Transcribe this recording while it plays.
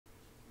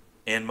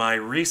In my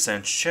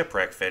recent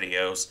shipwreck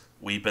videos,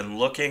 we've been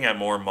looking at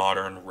more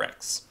modern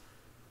wrecks,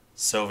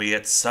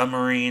 Soviet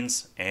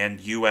submarines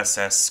and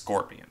USS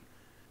Scorpion.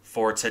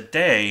 For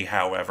today,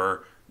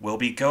 however, we'll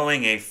be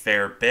going a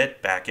fair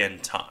bit back in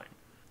time,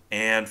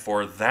 and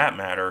for that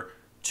matter,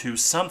 to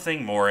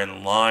something more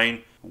in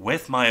line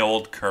with my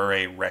old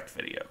Curry wreck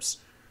videos.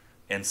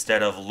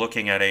 Instead of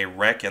looking at a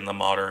wreck in the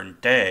modern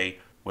day,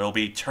 we'll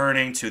be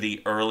turning to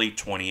the early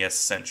 20th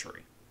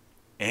century,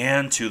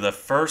 and to the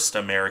first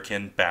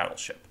American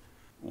battleship,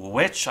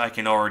 which I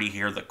can already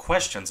hear the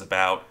questions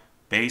about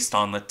based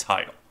on the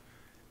title.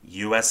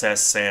 USS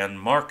San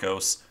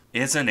Marcos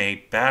isn't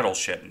a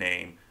battleship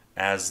name,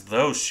 as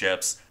those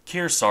ships,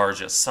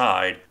 Kearsarge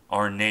aside,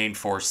 are named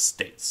for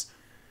states.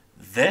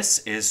 This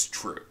is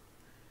true.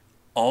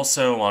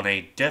 Also, on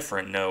a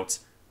different note,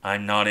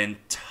 I'm not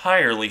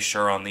entirely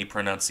sure on the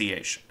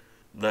pronunciation.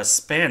 The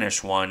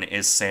Spanish one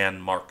is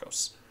San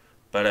Marcos,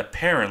 but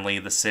apparently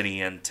the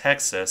city in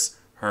Texas,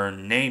 her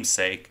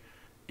namesake,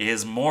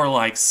 is more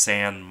like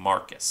San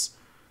Marcos.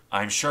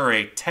 I'm sure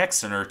a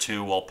Texan or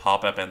two will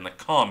pop up in the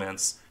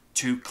comments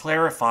to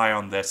clarify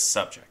on this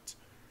subject.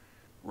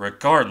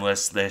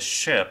 Regardless, this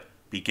ship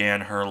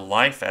began her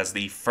life as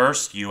the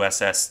first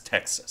USS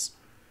Texas.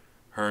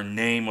 Her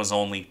name was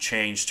only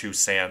changed to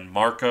San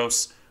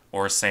Marcos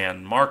or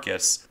San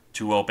Marcos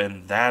to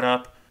open that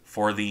up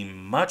for the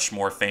much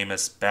more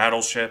famous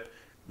battleship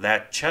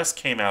that just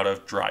came out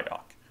of dry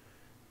dock.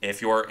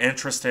 If you're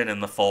interested in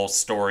the full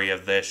story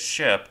of this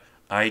ship,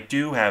 I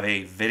do have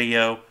a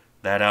video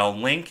that I'll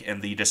link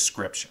in the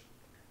description.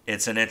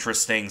 It's an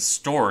interesting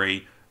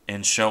story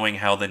in showing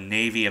how the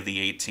Navy of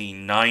the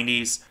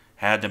 1890s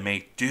had to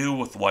make do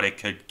with what it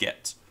could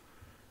get.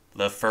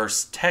 The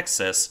first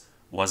Texas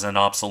was an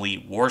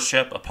obsolete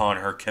warship upon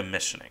her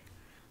commissioning.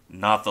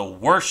 Not the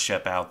worst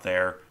ship out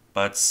there,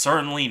 but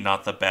certainly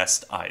not the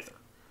best either.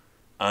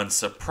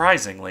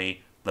 Unsurprisingly,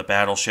 the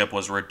battleship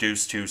was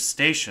reduced to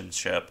station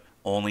ship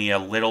only a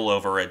little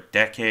over a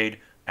decade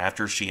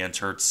after she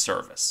entered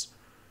service.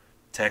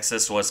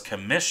 Texas was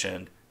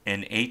commissioned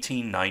in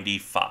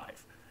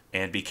 1895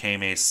 and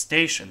became a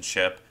station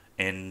ship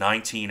in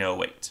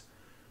 1908,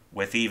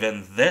 with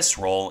even this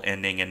role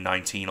ending in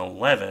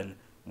 1911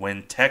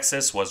 when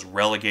Texas was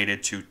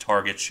relegated to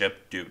target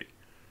ship duty.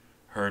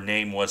 Her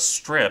name was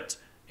stripped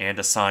and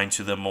assigned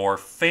to the more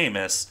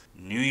famous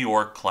New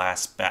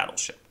York-class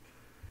battleship.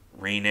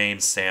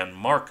 Renamed San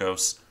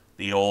Marcos,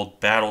 the old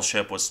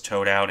battleship was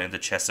towed out into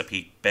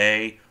Chesapeake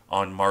Bay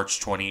on March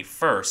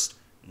 21st,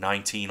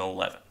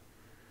 1911,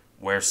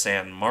 where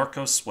San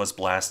Marcos was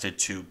blasted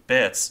to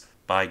bits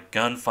by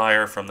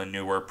gunfire from the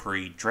newer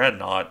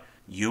pre-dreadnought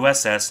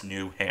USS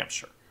New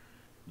Hampshire.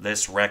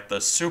 This wrecked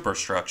the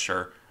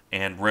superstructure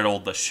and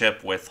riddled the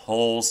ship with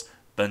holes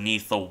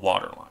beneath the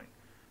waterline,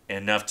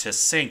 enough to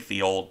sink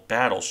the old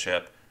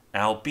battleship,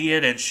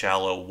 albeit in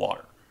shallow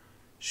water.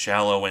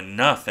 Shallow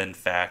enough, in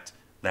fact,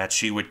 that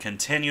she would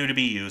continue to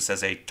be used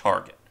as a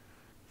target.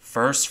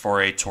 First for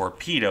a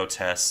torpedo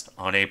test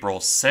on April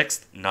 6,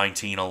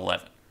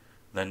 1911.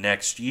 The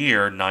next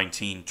year,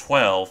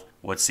 1912,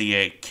 would see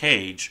a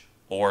cage,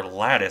 or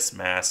lattice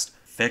mast,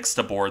 fixed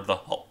aboard the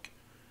hulk.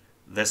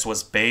 This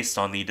was based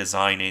on the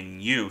design in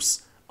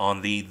use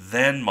on the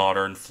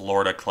then-modern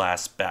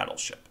Florida-class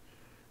battleship.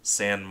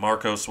 San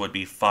Marcos would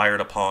be fired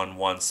upon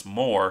once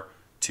more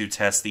to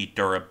test the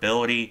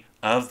durability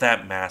of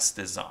that mast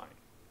design.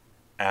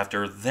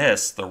 After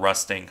this, the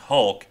rusting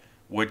hulk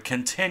would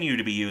continue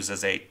to be used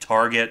as a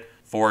target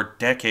for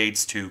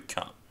decades to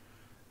come.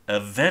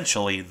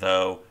 Eventually,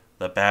 though,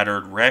 the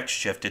battered wreck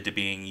shifted to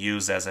being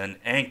used as an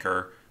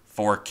anchor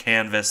for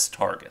canvas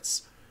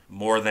targets,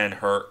 more than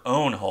her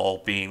own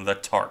hull being the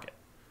target.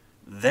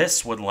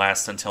 This would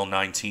last until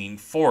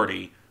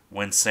 1940,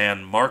 when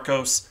San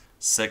Marcos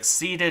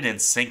succeeded in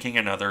sinking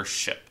another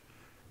ship,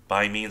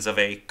 by means of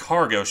a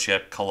cargo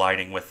ship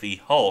colliding with the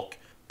hulk,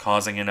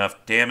 causing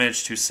enough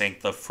damage to sink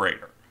the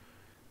freighter.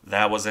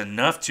 That was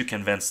enough to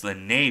convince the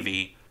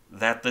Navy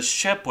that the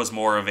ship was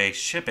more of a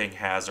shipping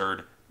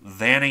hazard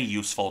than a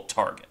useful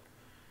target.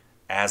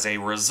 As a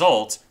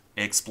result,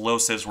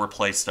 explosives were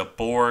placed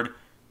aboard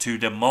to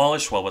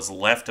demolish what was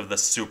left of the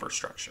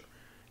superstructure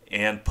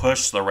and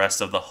push the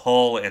rest of the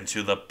hull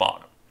into the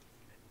bottom.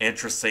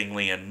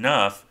 Interestingly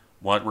enough,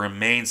 what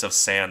remains of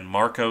San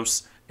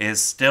Marcos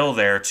is still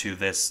there to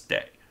this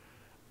day.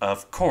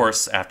 Of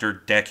course, after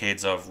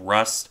decades of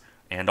rust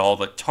and all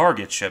the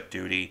target ship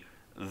duty,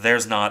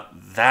 there's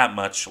not that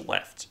much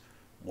left.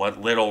 What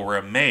little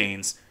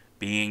remains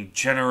being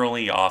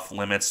generally off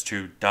limits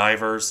to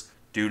divers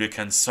due to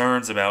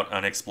concerns about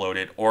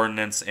unexploded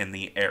ordnance in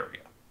the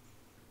area.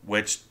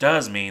 Which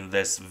does mean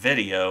this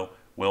video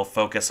will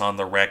focus on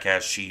the wreck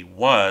as she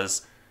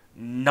was,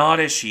 not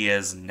as she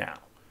is now.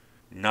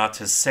 Not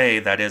to say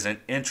that isn't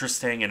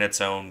interesting in its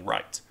own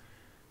right.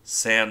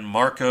 San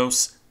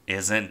Marcos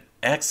is an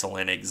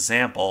excellent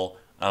example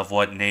of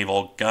what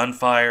naval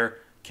gunfire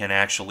can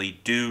actually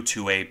do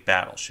to a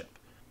battleship,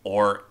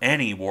 or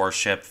any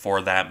warship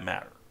for that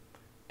matter.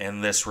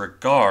 In this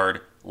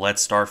regard,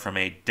 let's start from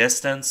a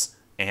distance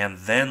and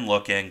then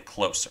look in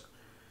closer.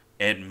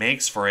 It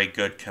makes for a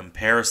good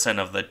comparison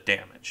of the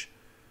damage.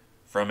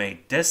 From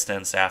a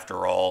distance,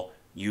 after all,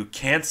 you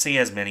can't see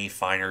as many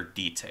finer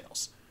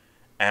details,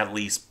 at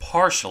least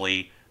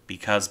partially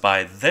because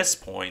by this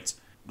point,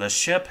 the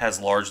ship has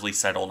largely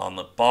settled on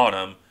the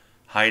bottom,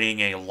 hiding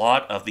a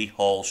lot of the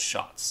hull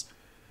shots.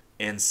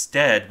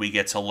 Instead, we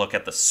get to look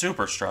at the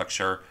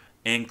superstructure,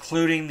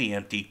 including the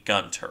empty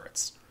gun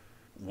turrets,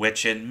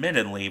 which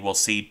admittedly we'll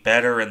see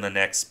better in the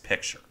next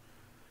picture.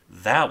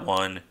 That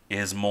one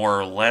is more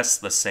or less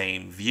the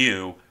same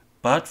view,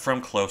 but from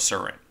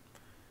closer in.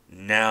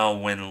 Now,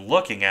 when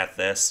looking at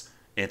this,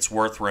 it's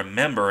worth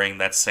remembering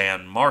that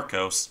San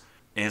Marcos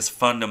is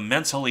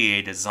fundamentally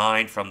a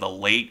design from the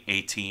late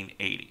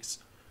 1880s.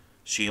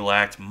 She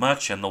lacked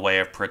much in the way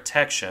of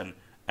protection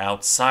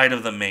outside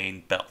of the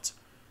main belt,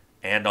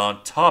 and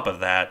on top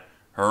of that,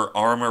 her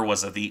armor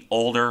was of the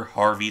older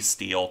Harvey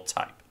steel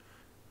type.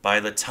 By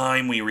the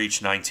time we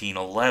reached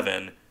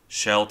 1911,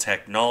 shell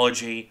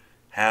technology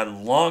had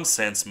long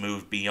since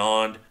moved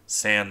beyond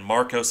San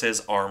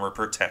Marcos's armor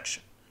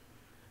protection.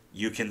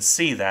 You can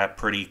see that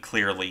pretty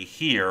clearly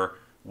here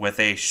with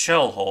a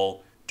shell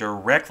hole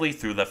directly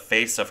through the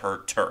face of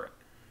her turret,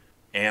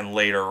 and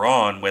later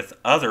on with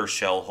other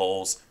shell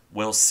holes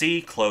we'll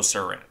see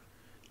closer in,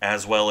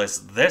 as well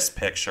as this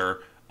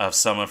picture of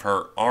some of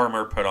her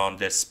armor put on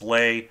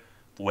display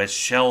with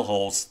shell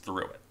holes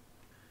through it.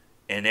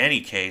 In any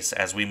case,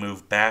 as we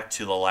move back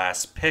to the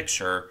last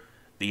picture,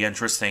 the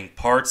interesting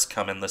parts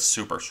come in the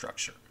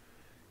superstructure.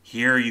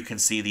 Here you can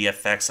see the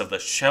effects of the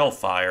shell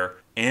fire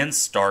in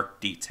stark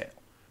detail.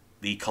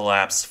 The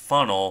collapsed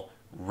funnel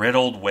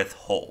riddled with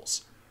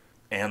holes,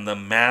 and the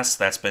mast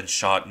that's been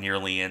shot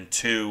nearly in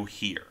two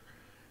here,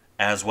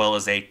 as well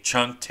as a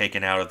chunk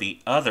taken out of the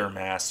other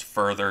mast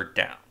further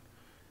down.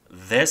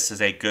 This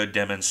is a good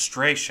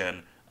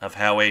demonstration of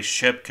how a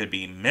ship could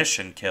be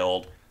mission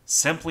killed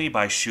simply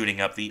by shooting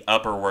up the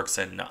upper works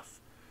enough.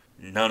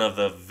 None of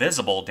the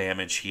visible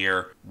damage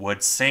here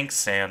would sink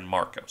San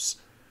Marcos,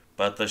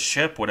 but the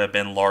ship would have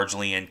been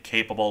largely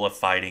incapable of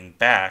fighting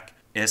back,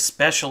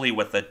 especially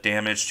with the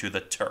damage to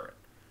the turret.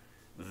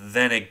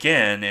 Then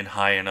again, in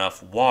high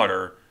enough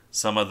water,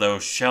 some of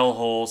those shell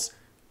holes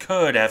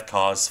could have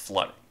caused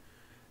flooding.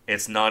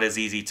 It's not as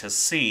easy to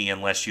see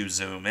unless you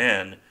zoom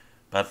in,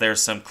 but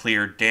there's some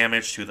clear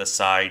damage to the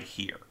side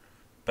here,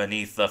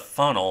 beneath the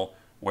funnel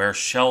where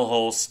shell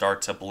holes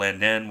start to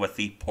blend in with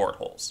the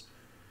portholes.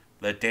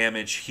 The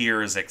damage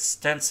here is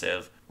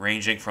extensive,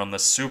 ranging from the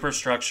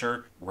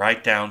superstructure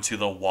right down to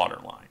the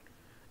waterline,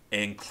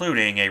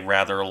 including a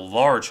rather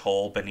large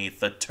hole beneath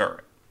the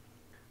turret.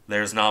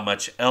 There's not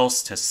much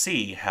else to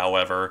see,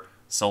 however,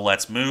 so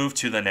let's move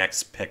to the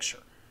next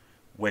picture,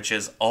 which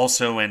is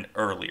also an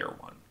earlier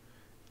one.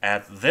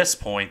 At this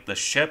point, the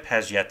ship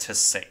has yet to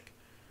sink.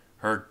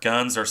 Her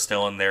guns are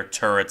still in their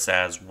turrets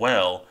as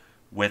well,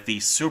 with the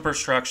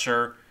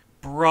superstructure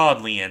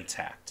broadly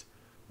intact.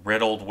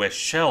 Riddled with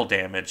shell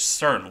damage,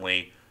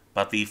 certainly,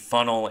 but the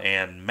funnel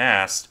and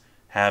mast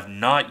have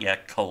not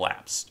yet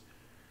collapsed.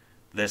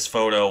 This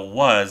photo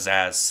was,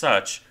 as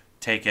such,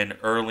 taken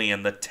early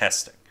in the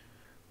testing,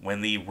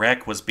 when the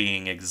wreck was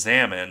being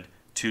examined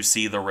to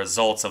see the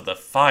results of the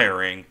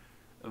firing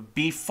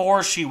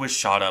before she was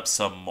shot up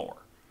some more,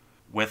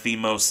 with the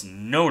most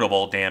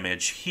notable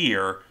damage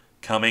here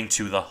coming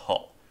to the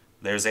hull.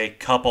 There's a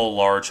couple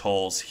large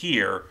holes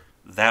here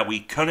that we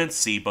couldn't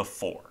see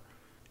before,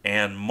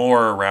 and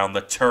more around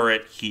the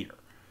turret here,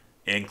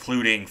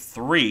 including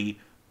 3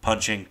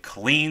 punching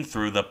clean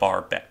through the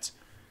barbette.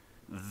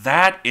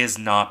 That is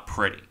not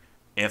pretty.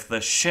 If the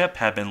ship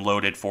had been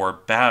loaded for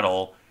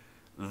battle,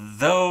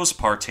 those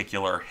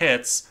particular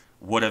hits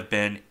would have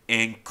been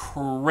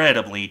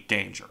incredibly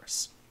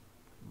dangerous.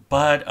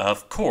 But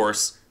of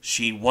course,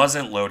 she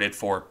wasn't loaded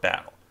for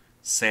battle.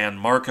 San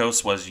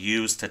Marcos was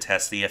used to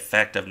test the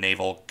effect of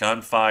naval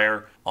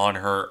gunfire on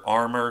her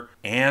armor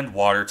and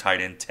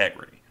watertight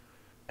integrity,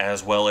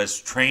 as well as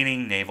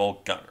training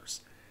naval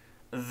gunners.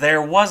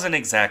 There wasn't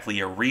exactly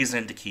a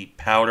reason to keep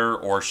powder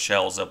or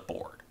shells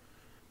aboard.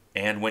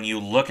 And when you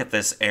look at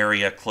this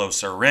area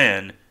closer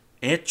in,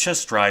 it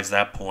just drives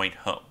that point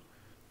home.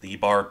 The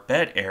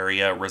barbette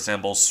area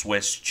resembles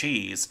Swiss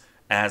cheese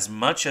as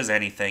much as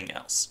anything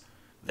else.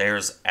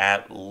 There's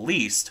at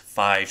least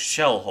 5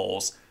 shell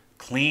holes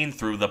clean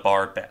through the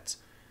barbette.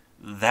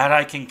 That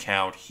I can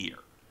count here.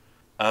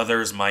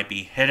 Others might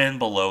be hidden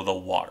below the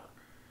water.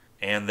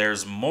 And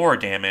there's more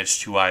damage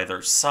to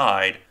either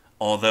side,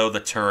 although the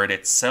turret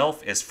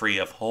itself is free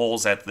of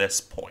holes at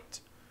this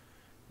point.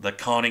 The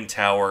conning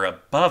tower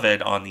above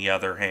it, on the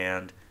other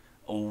hand,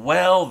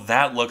 well,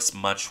 that looks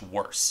much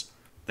worse.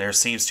 There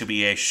seems to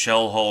be a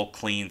shell hole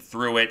clean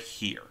through it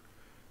here,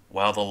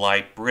 while the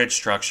light bridge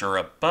structure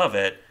above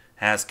it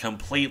has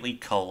completely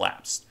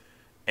collapsed.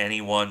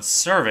 Anyone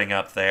serving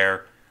up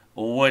there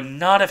would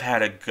not have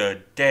had a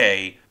good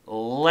day,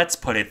 let's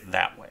put it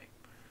that way.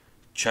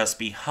 Just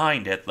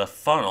behind it, the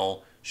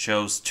funnel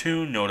shows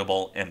 2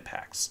 notable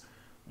impacts.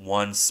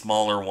 One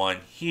smaller one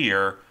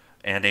here,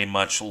 and a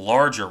much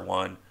larger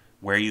one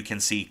where you can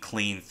see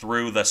clean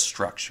through the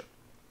structure.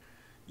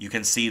 You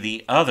can see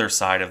the other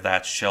side of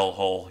that shell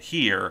hole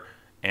here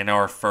in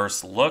our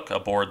first look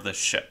aboard the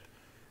ship.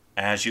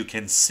 As you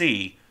can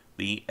see,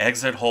 the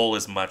exit hole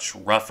is much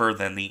rougher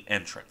than the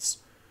entrance,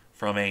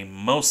 from a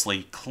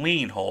mostly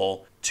clean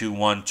hole to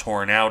one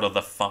torn out of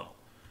the funnel.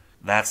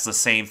 That's the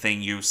same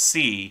thing you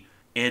see,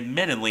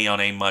 admittedly on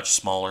a much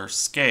smaller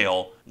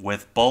scale,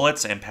 with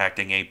bullets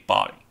impacting a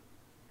body.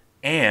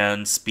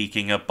 And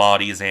speaking of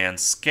bodies and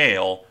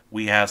scale,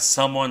 we have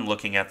someone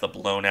looking at the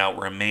blown out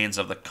remains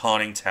of the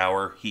conning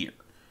tower here.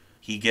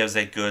 He gives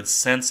a good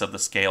sense of the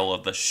scale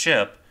of the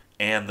ship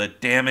and the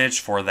damage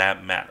for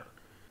that matter.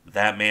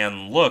 That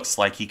man looks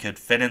like he could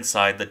fit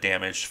inside the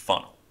damaged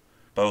funnel,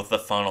 both the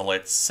funnel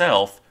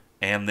itself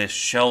and this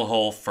shell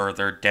hole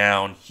further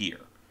down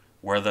here,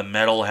 where the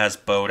metal has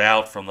bowed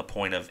out from the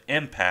point of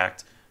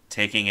impact,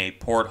 taking a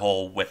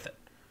porthole with it.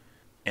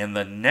 In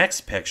the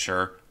next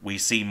picture, we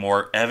see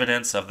more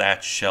evidence of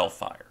that shell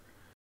fire.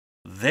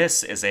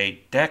 This is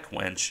a deck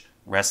winch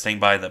resting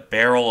by the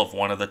barrel of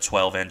one of the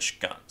 12-inch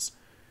guns.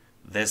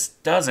 This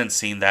doesn't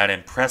seem that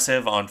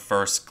impressive on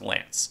first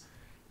glance.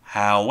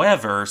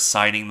 However,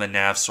 citing the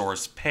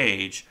NavSource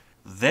page,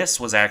 this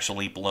was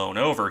actually blown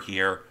over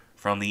here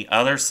from the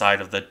other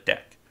side of the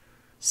deck.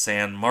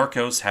 San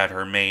Marcos had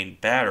her main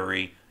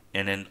battery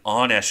in an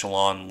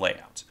en-echelon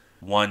layout,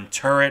 one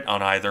turret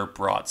on either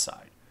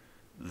broadside.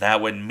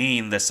 That would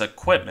mean this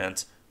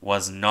equipment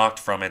was knocked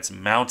from its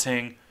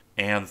mounting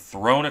and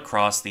thrown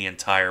across the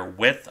entire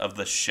width of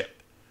the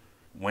ship.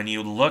 When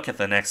you look at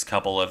the next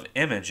couple of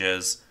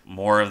images,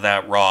 more of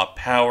that raw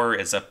power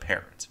is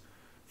apparent.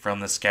 From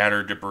the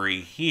scattered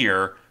debris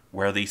here,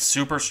 where the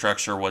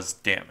superstructure was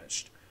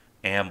damaged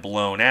and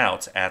blown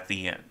out at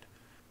the end,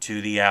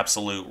 to the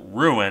absolute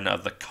ruin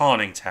of the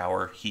conning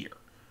tower here.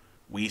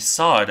 We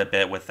saw it a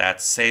bit with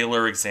that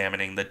sailor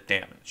examining the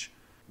damage.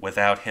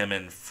 Without him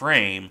in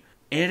frame,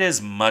 it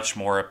is much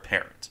more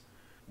apparent.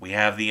 We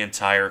have the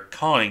entire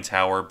conning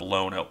tower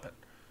blown open.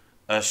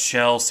 A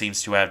shell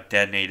seems to have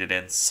detonated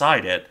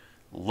inside it,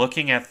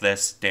 looking at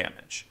this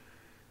damage.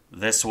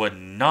 This would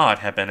not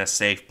have been a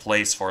safe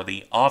place for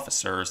the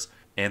officers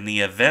in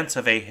the event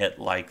of a hit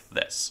like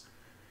this.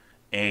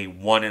 A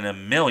 1 in a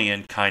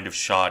million kind of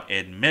shot,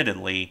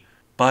 admittedly,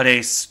 but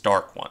a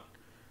stark one.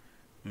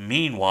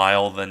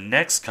 Meanwhile, the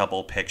next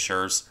couple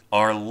pictures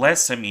are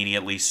less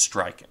immediately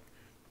striking.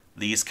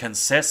 These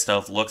consist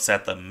of looks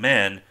at the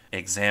men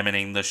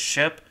examining the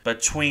ship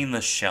between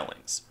the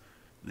shellings.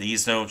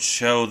 These don't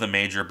show the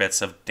major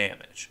bits of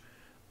damage,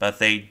 but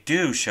they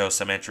do show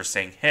some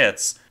interesting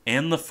hits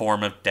in the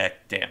form of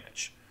deck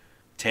damage.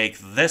 Take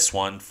this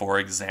one, for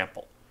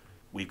example.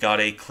 We've got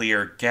a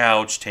clear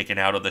gouge taken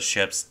out of the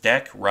ship's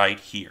deck right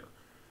here,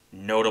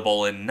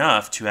 notable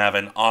enough to have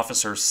an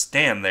officer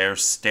stand there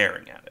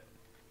staring at it.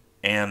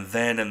 And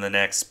then in the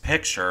next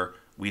picture,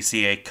 we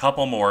see a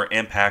couple more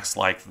impacts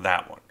like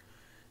that one.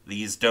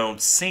 These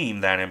don't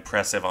seem that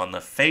impressive on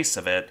the face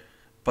of it,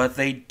 but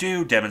they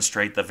do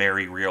demonstrate the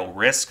very real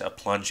risk of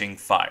plunging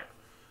fire.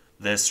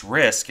 This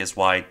risk is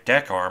why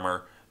deck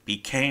armor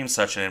became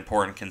such an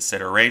important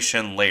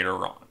consideration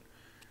later on.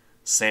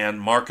 San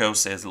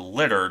Marcos is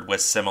littered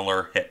with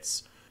similar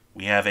hits.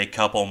 We have a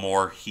couple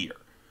more here.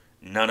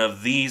 None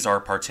of these are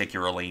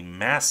particularly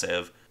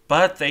massive,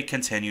 but they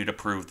continue to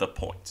prove the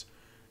point.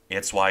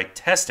 It's why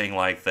testing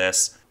like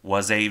this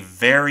was a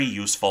very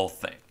useful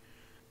thing.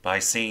 By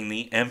seeing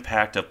the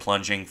impact of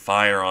plunging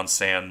fire on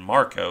San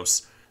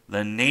Marcos,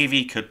 the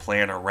Navy could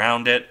plan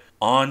around it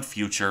on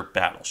future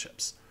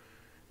battleships.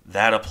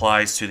 That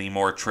applies to the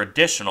more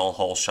traditional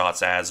hull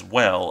shots as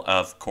well,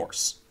 of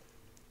course.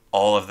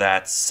 All of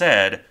that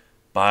said,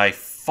 by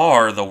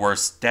far the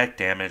worst deck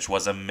damage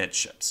was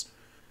amidships.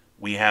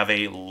 We have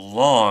a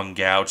long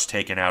gouge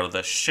taken out of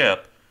the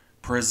ship,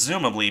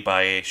 presumably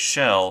by a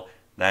shell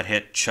that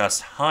hit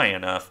just high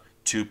enough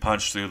to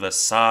punch through the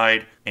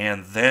side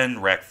and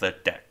then wreck the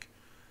deck.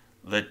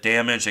 The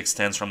damage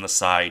extends from the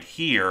side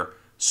here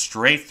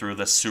straight through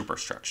the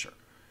superstructure,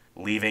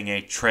 leaving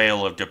a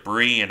trail of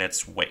debris in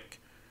its wake.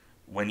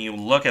 When you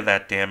look at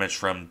that damage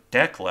from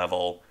deck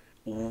level,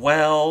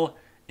 well,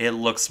 it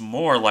looks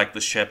more like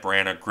the ship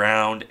ran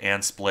aground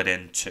and split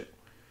in two.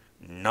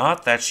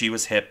 Not that she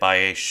was hit by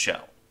a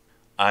shell.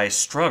 I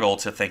struggle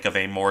to think of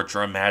a more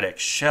dramatic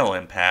shell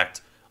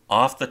impact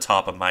off the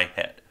top of my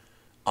head,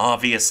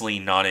 obviously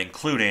not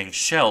including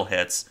shell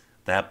hits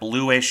that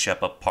blew a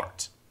ship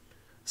apart.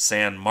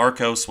 San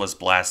Marcos was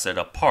blasted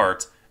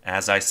apart,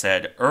 as I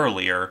said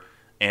earlier,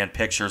 and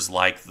pictures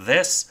like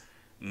this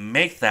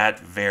make that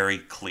very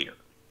clear.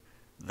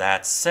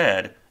 That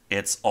said,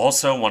 it's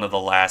also one of the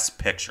last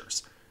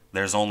pictures.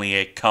 There's only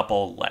a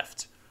couple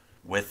left,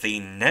 with the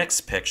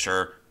next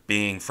picture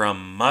being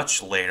from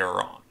much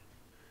later on.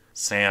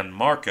 San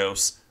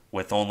Marcos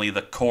with only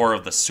the core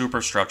of the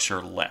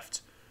superstructure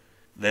left.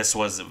 This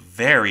was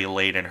very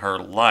late in her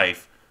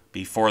life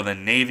before the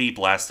Navy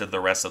blasted the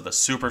rest of the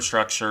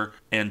superstructure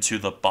into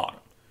the bottom.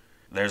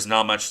 There's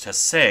not much to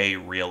say,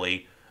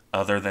 really,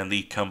 other than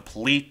the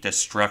complete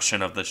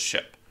destruction of the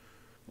ship.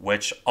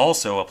 which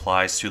also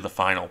applies to the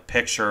final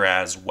picture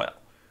as well.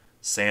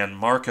 San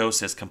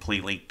Marcos is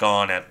completely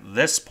gone at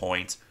this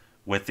point,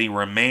 with the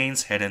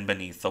remains hidden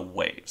beneath the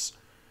waves.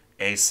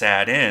 A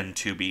sad end,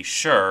 to be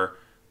sure,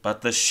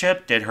 but the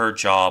ship did her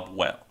job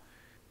well.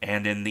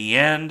 And in the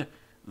end,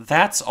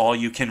 that's all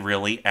you can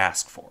really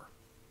ask for.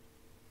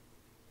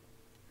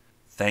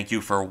 Thank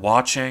you for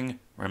watching.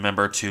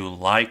 Remember to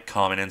like,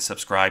 comment, and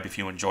subscribe if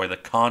you enjoy the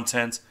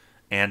content,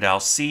 and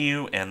I'll see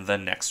you in the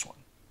next one.